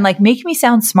team, I'm like, make me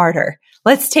sound smarter.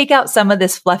 Let's take out some of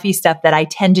this fluffy stuff that I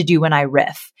tend to do when I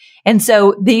riff. And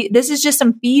so this is just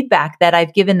some feedback that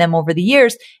I've given them over the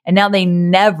years. And now they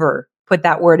never put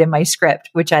that word in my script,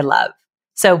 which I love.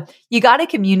 So you got to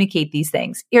communicate these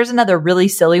things. Here's another really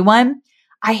silly one.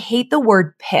 I hate the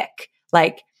word pick.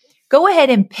 Like, go ahead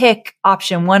and pick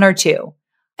option 1 or 2.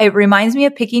 It reminds me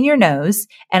of picking your nose.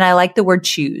 And I like the word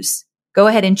choose. Go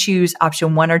ahead and choose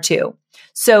option 1 or 2.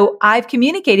 So I've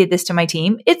communicated this to my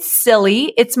team. It's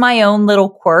silly. It's my own little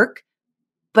quirk,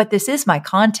 but this is my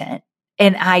content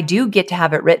and I do get to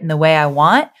have it written the way I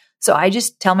want. So I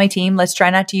just tell my team, let's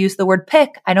try not to use the word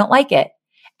pick. I don't like it.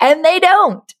 And they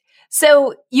don't.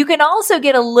 So you can also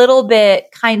get a little bit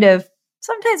kind of,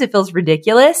 sometimes it feels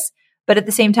ridiculous, but at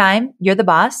the same time, you're the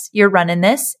boss, you're running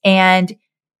this and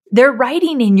they're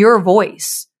writing in your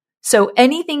voice. So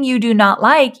anything you do not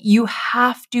like, you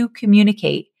have to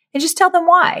communicate. And just tell them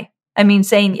why. I mean,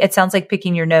 saying it sounds like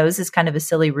picking your nose is kind of a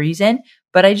silly reason,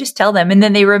 but I just tell them and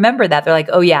then they remember that. They're like,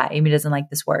 oh yeah, Amy doesn't like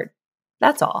this word.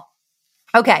 That's all.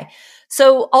 Okay.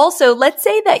 So also, let's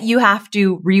say that you have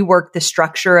to rework the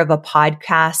structure of a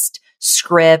podcast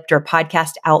script or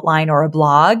podcast outline or a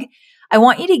blog. I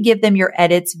want you to give them your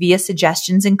edits via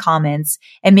suggestions and comments,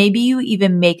 and maybe you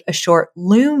even make a short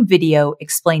Loom video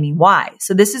explaining why.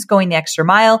 So this is going the extra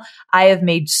mile. I have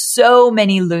made so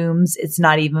many Looms, it's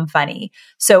not even funny.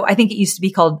 So I think it used to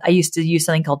be called, I used to use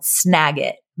something called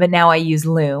Snagit, but now I use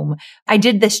Loom. I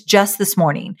did this just this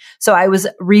morning. So I was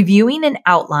reviewing an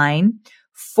outline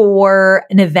for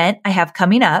an event I have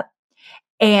coming up.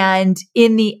 And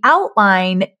in the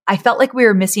outline, I felt like we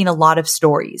were missing a lot of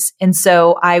stories. And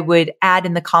so I would add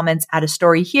in the comments, add a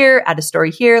story here, add a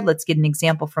story here. Let's get an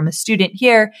example from a student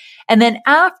here. And then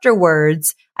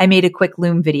afterwards, I made a quick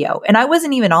Loom video. And I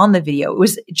wasn't even on the video. It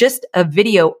was just a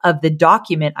video of the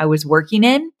document I was working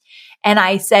in. And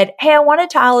I said, hey, I want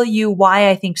to tell you why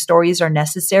I think stories are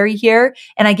necessary here.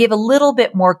 And I gave a little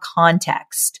bit more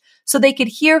context so they could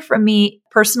hear from me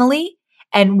personally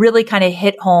and really kind of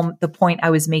hit home the point I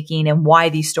was making and why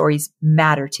these stories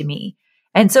matter to me.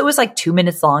 And so it was like 2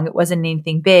 minutes long. It wasn't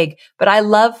anything big, but I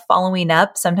love following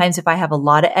up. Sometimes if I have a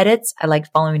lot of edits, I like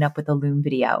following up with a Loom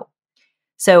video.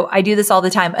 So I do this all the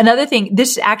time. Another thing,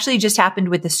 this actually just happened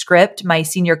with the script my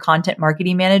senior content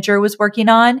marketing manager was working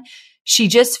on. She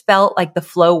just felt like the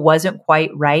flow wasn't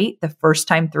quite right the first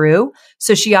time through.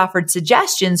 So she offered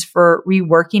suggestions for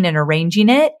reworking and arranging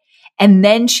it. And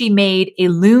then she made a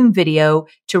Loom video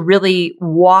to really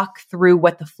walk through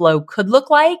what the flow could look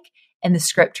like. And the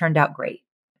script turned out great.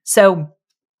 So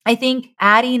I think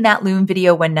adding that Loom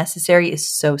video when necessary is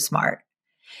so smart.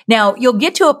 Now, you'll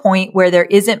get to a point where there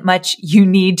isn't much you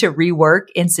need to rework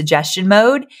in suggestion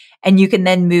mode, and you can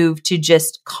then move to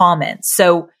just comments.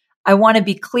 So I want to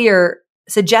be clear,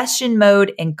 suggestion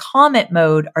mode and comment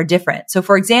mode are different. So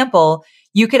for example,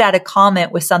 you could add a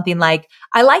comment with something like,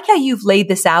 I like how you've laid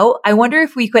this out. I wonder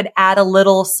if we could add a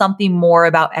little something more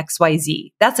about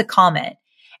XYZ. That's a comment.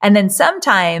 And then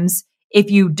sometimes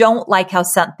if you don't like how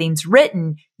something's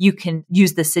written, you can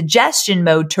use the suggestion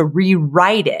mode to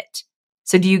rewrite it.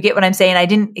 So do you get what I'm saying? I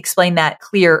didn't explain that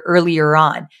clear earlier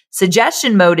on.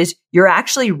 Suggestion mode is you're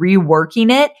actually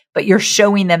reworking it, but you're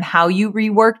showing them how you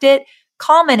reworked it.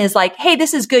 comment is like, hey,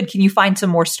 this is good. Can you find some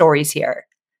more stories here?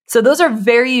 So those are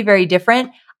very, very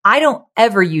different. I don't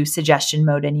ever use suggestion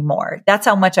mode anymore. That's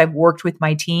how much I've worked with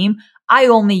my team. I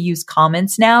only use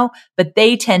comments now, but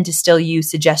they tend to still use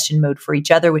suggestion mode for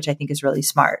each other, which I think is really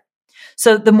smart.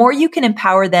 So the more you can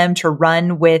empower them to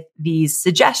run with these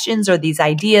suggestions or these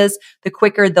ideas, the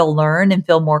quicker they'll learn and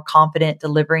feel more confident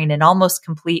delivering an almost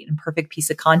complete and perfect piece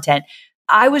of content.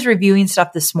 I was reviewing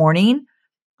stuff this morning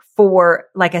for,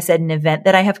 like I said, an event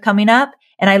that I have coming up.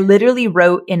 And I literally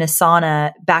wrote in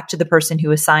Asana back to the person who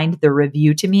assigned the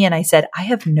review to me. And I said, I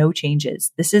have no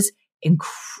changes. This is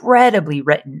incredibly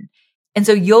written. And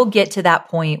so you'll get to that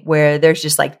point where there's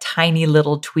just like tiny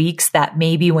little tweaks that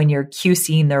maybe when you're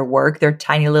QCing their work, they're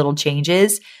tiny little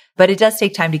changes, but it does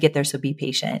take time to get there. So be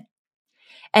patient.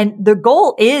 And the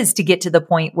goal is to get to the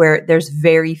point where there's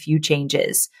very few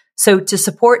changes. So to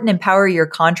support and empower your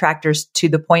contractors to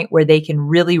the point where they can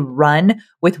really run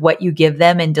with what you give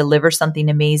them and deliver something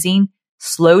amazing,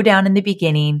 slow down in the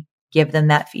beginning, give them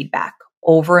that feedback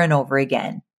over and over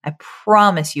again. I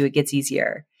promise you it gets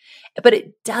easier. But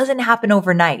it doesn't happen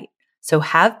overnight. So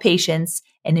have patience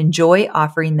and enjoy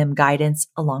offering them guidance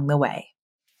along the way.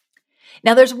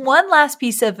 Now, there's one last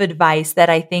piece of advice that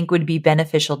I think would be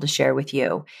beneficial to share with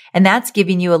you, and that's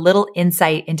giving you a little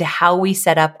insight into how we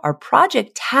set up our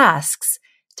project tasks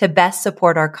to best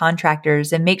support our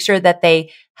contractors and make sure that they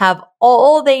have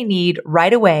all they need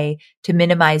right away to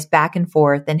minimize back and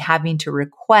forth and having to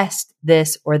request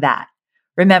this or that.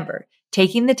 Remember,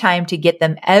 taking the time to get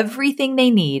them everything they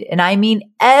need, and I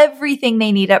mean everything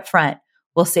they need up front,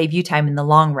 will save you time in the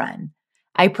long run.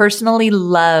 I personally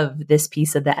love this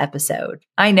piece of the episode.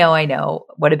 I know.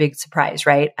 What a big surprise,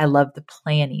 right? I love the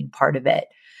planning part of it.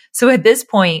 So at this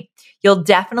point, you'll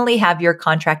definitely have your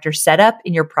contractor set up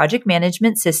in your project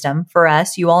management system. For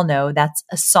us, you all know that's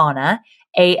Asana,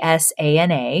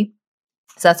 A-S-A-N-A.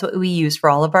 So that's what we use for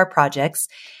all of our projects.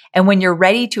 And when you're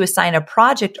ready to assign a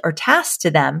project or task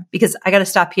to them, because I got to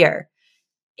stop here.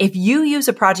 If you use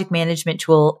a project management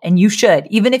tool, and you should,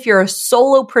 even if you're a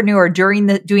solopreneur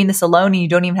doing this alone and you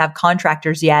don't even have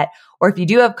contractors yet, or if you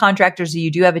do have contractors or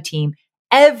you do have a team,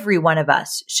 every one of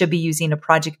us should be using a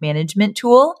project management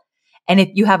tool. And if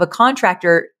you have a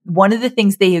contractor, one of the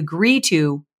things they agree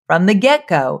to from the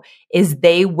get-go is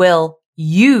they will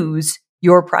use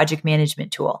your project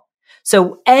management tool.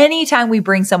 So anytime we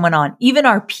bring someone on, even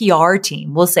our PR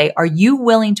team will say, are you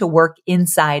willing to work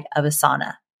inside of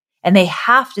Asana? And they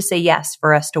have to say yes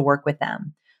for us to work with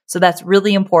them. So that's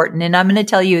really important. And I'm going to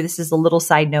tell you, this is a little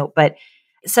side note, but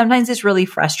sometimes it's really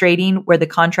frustrating where the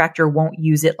contractor won't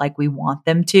use it like we want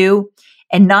them to.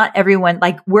 And not everyone,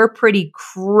 like we're pretty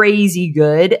crazy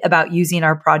good about using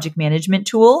our project management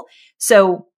tool.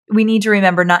 So we need to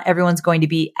remember not everyone's going to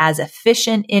be as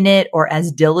efficient in it or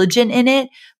as diligent in it.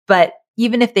 But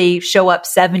even if they show up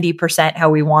 70% how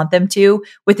we want them to,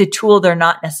 with a tool they're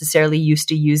not necessarily used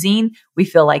to using, we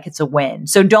feel like it's a win.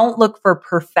 So don't look for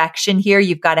perfection here.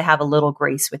 You've got to have a little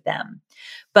grace with them.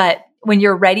 But when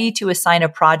you're ready to assign a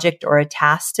project or a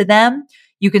task to them,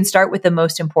 you can start with the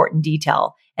most important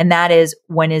detail, and that is,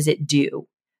 when is it due?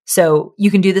 So you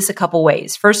can do this a couple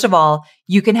ways. First of all,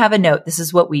 you can have a note. This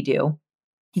is what we do.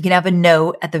 You can have a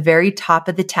note at the very top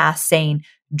of the task saying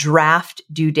draft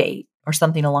due date, or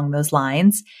something along those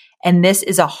lines. And this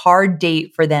is a hard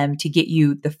date for them to get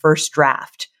you the first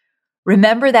draft.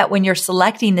 Remember that when you're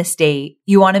selecting this date,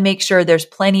 you want to make sure there's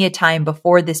plenty of time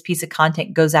before this piece of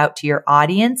content goes out to your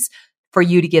audience for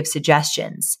you to give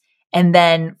suggestions, and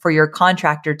then for your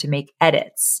contractor to make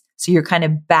edits. So you're kind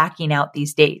of backing out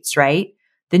these dates, right?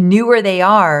 The newer they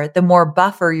are, the more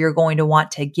buffer you're going to want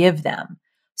to give them.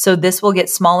 So this will get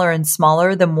smaller and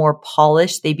smaller the more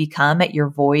polished they become at your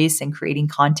voice and creating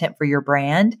content for your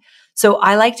brand. So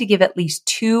I like to give at least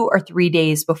 2 or 3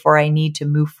 days before I need to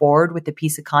move forward with a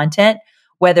piece of content,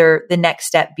 whether the next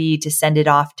step be to send it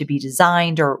off to be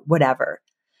designed or whatever.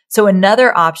 So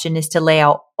another option is to lay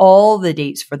out all the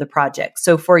dates for the project.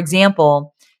 So for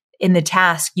example, in the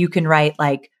task, you can write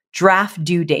like draft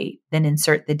due date, then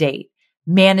insert the date,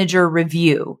 manager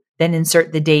review, then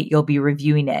insert the date you'll be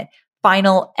reviewing it,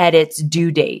 final edits due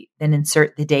date, then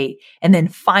insert the date, and then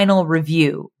final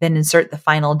review, then insert the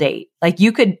final date. Like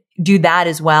you could do that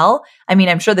as well. I mean,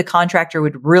 I'm sure the contractor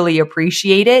would really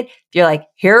appreciate it if you're like,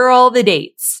 here are all the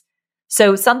dates.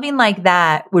 So something like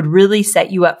that would really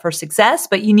set you up for success,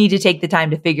 but you need to take the time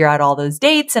to figure out all those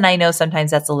dates. And I know sometimes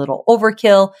that's a little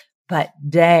overkill, but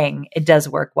dang, it does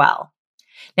work well.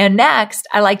 Now, next,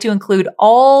 I like to include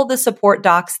all the support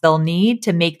docs they'll need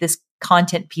to make this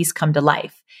content piece come to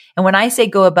life. And when I say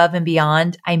go above and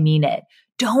beyond, I mean it.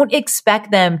 don't expect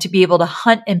them to be able to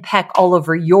hunt and peck all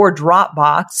over your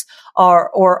Dropbox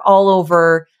or all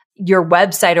over your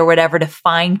website or whatever to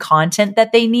find content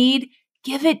that they need.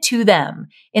 Give it to them.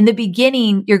 In the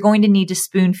beginning, you're going to need to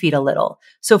spoon feed a little.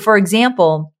 So for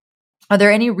example, are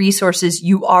there any resources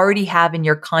you already have in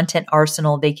your content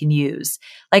arsenal they can use?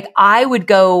 Like I would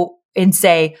go and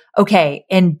say, okay,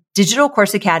 in Digital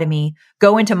Course Academy,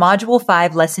 go into Module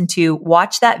 5, Lesson 2,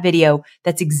 watch that video.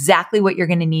 That's exactly what you're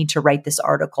going to need to write this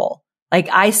article. Like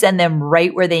I send them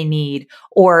right where they need.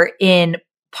 Or in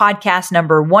podcast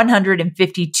number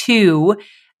 152,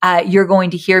 you're going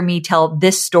to hear me tell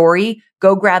this story.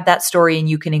 Go grab that story and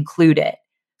you can include it.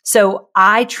 So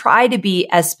I try to be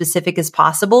as specific as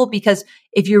possible because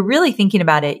if you're really thinking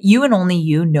about it, you and only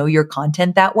you know your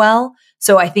content that well.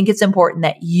 So I think it's important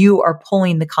that you are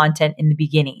pulling the content in the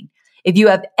beginning. If you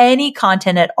have any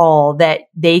content at all that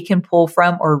they can pull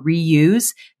from or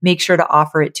reuse, make sure to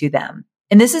offer it to them.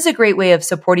 And this is a great way of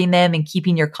supporting them and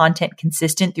keeping your content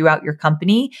consistent throughout your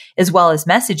company, as well as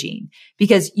messaging,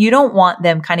 because you don't want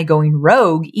them kind of going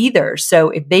rogue either. So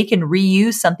if they can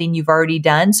reuse something you've already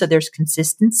done, so there's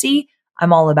consistency,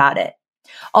 I'm all about it.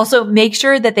 Also, make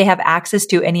sure that they have access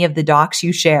to any of the docs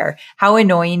you share. How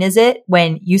annoying is it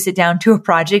when you sit down to a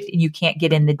project and you can't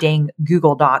get in the dang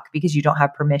Google Doc because you don't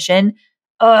have permission?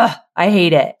 Ugh, I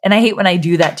hate it. And I hate when I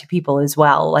do that to people as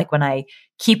well. Like when I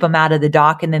keep them out of the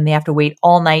doc and then they have to wait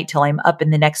all night till I'm up in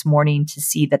the next morning to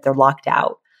see that they're locked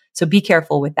out. So be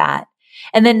careful with that.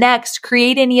 And then next,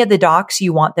 create any of the docs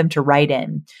you want them to write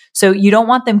in. So you don't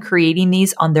want them creating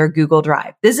these on their Google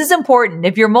Drive. This is important.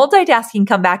 If you're multitasking,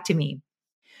 come back to me.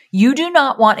 You do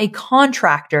not want a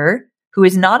contractor who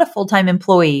is not a full-time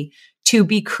employee to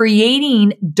be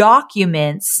creating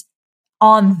documents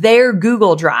on their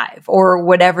Google Drive or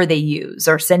whatever they use,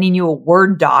 or sending you a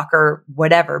Word doc or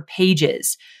whatever,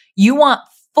 pages. You want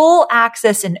full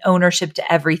access and ownership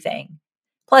to everything.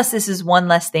 Plus, this is one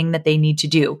less thing that they need to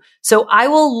do. So I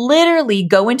will literally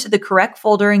go into the correct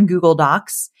folder in Google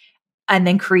Docs and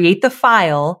then create the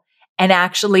file and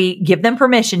actually give them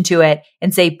permission to it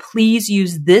and say, please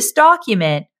use this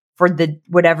document for the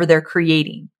whatever they're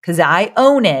creating, because I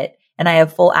own it. And I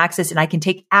have full access and I can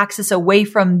take access away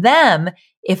from them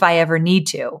if I ever need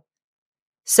to.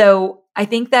 So I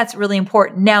think that's really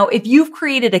important. Now, if you've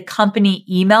created a company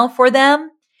email for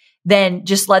them, then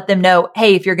just let them know,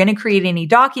 hey, if you're going to create any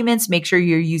documents, make sure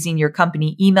you're using your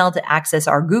company email to access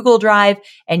our Google Drive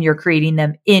and you're creating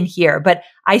them in here. But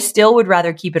I still would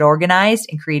rather keep it organized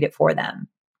and create it for them.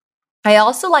 I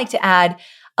also like to add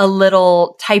a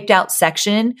little typed out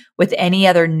section with any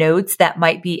other notes that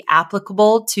might be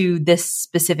applicable to this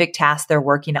specific task they're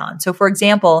working on. So for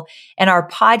example, in our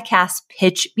podcast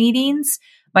pitch meetings,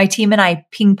 my team and I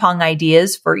ping pong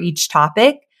ideas for each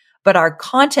topic, but our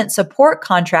content support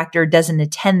contractor doesn't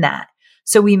attend that.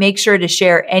 So we make sure to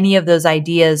share any of those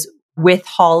ideas with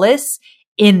Hollis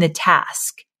in the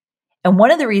task. And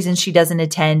one of the reasons she doesn't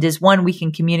attend is, one, we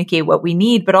can communicate what we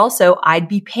need, but also I'd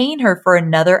be paying her for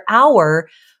another hour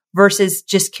versus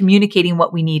just communicating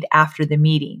what we need after the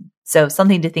meeting. So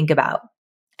something to think about.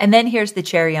 And then here's the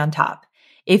cherry on top.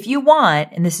 If you want,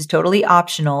 and this is totally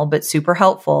optional, but super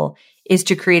helpful, is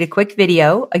to create a quick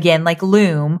video, again, like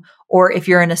Loom, or if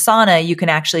you're in Asana, you can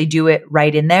actually do it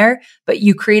right in there, but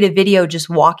you create a video just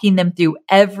walking them through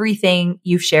everything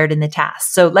you've shared in the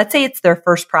task. So let's say it's their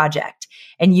first project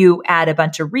and you add a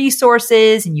bunch of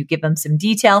resources and you give them some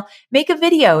detail, make a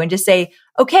video and just say,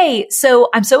 okay, so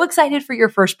I'm so excited for your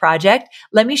first project.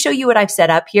 Let me show you what I've set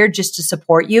up here just to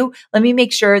support you. Let me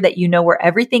make sure that you know where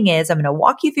everything is. I'm going to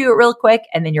walk you through it real quick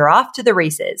and then you're off to the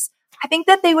races. I think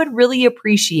that they would really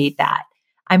appreciate that.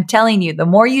 I'm telling you, the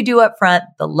more you do up front,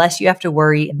 the less you have to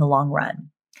worry in the long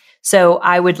run. So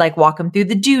I would walk them through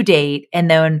the due date, and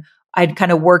then I'd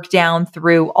kind of work down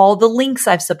through all the links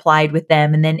I've supplied with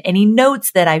them and then any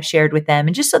notes that I've shared with them,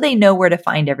 and just so they know where to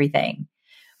find everything.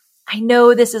 I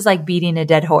know this is like beating a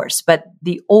dead horse, but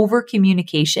the over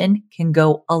communication can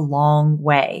go a long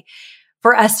way.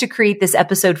 For us to create this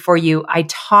episode for you, I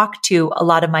talked to a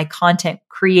lot of my content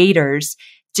creators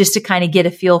just to kind of get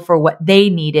a feel for what they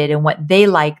needed and what they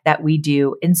like that we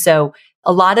do. And so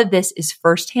a lot of this is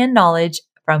firsthand knowledge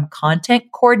from content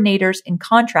coordinators and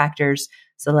contractors.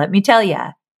 So let me tell you,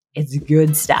 it's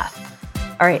good stuff.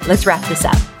 All right, let's wrap this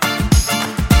up.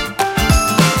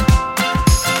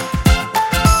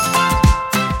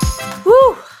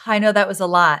 Whew, I know that was a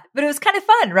lot, but it was kind of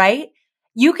fun, right?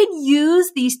 You can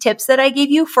use these tips that I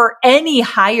gave you for any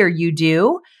hire you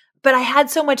do. But I had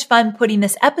so much fun putting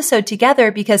this episode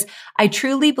together because I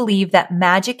truly believe that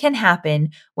magic can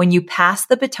happen when you pass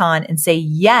the baton and say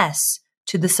yes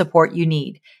to the support you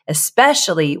need,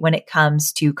 especially when it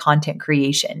comes to content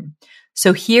creation.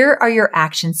 So here are your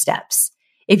action steps.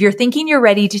 If you're thinking you're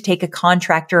ready to take a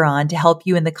contractor on to help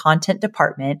you in the content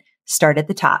department, start at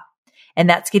the top. And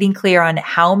that's getting clear on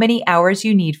how many hours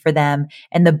you need for them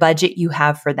and the budget you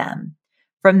have for them.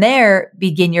 From there,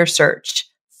 begin your search.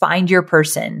 Find your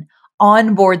person.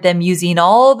 Onboard them using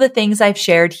all the things I've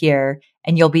shared here,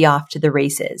 and you'll be off to the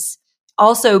races.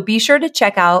 Also, be sure to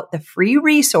check out the free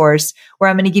resource where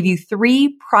I'm going to give you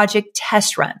 3 project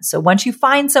test runs. So once you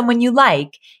find someone you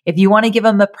like, if you want to give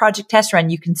them a project test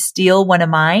run, you can steal one of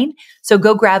mine. So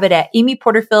go grab it at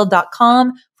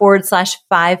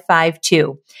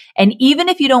amyporterfield.com/552. And even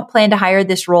if you don't plan to hire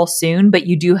this role soon, but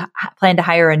you do plan to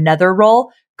hire another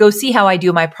role, go see how I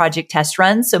do my project test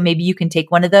runs. So maybe you can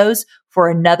take one of those for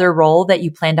another role that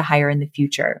you plan to hire in the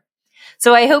future.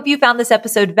 So I hope you found this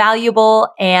episode valuable.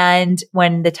 And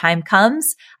when the time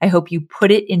comes, I hope you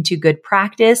put it into good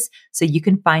practice so you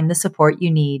can find the support you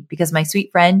need. Because my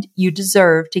sweet friend, you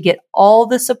deserve to get all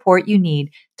the support you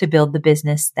need to build the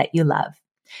business that you love.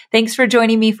 Thanks for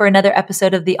joining me for another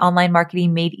episode of the Online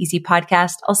Marketing Made Easy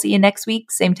podcast. I'll see you next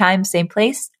week. Same time, same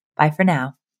place. Bye for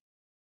now.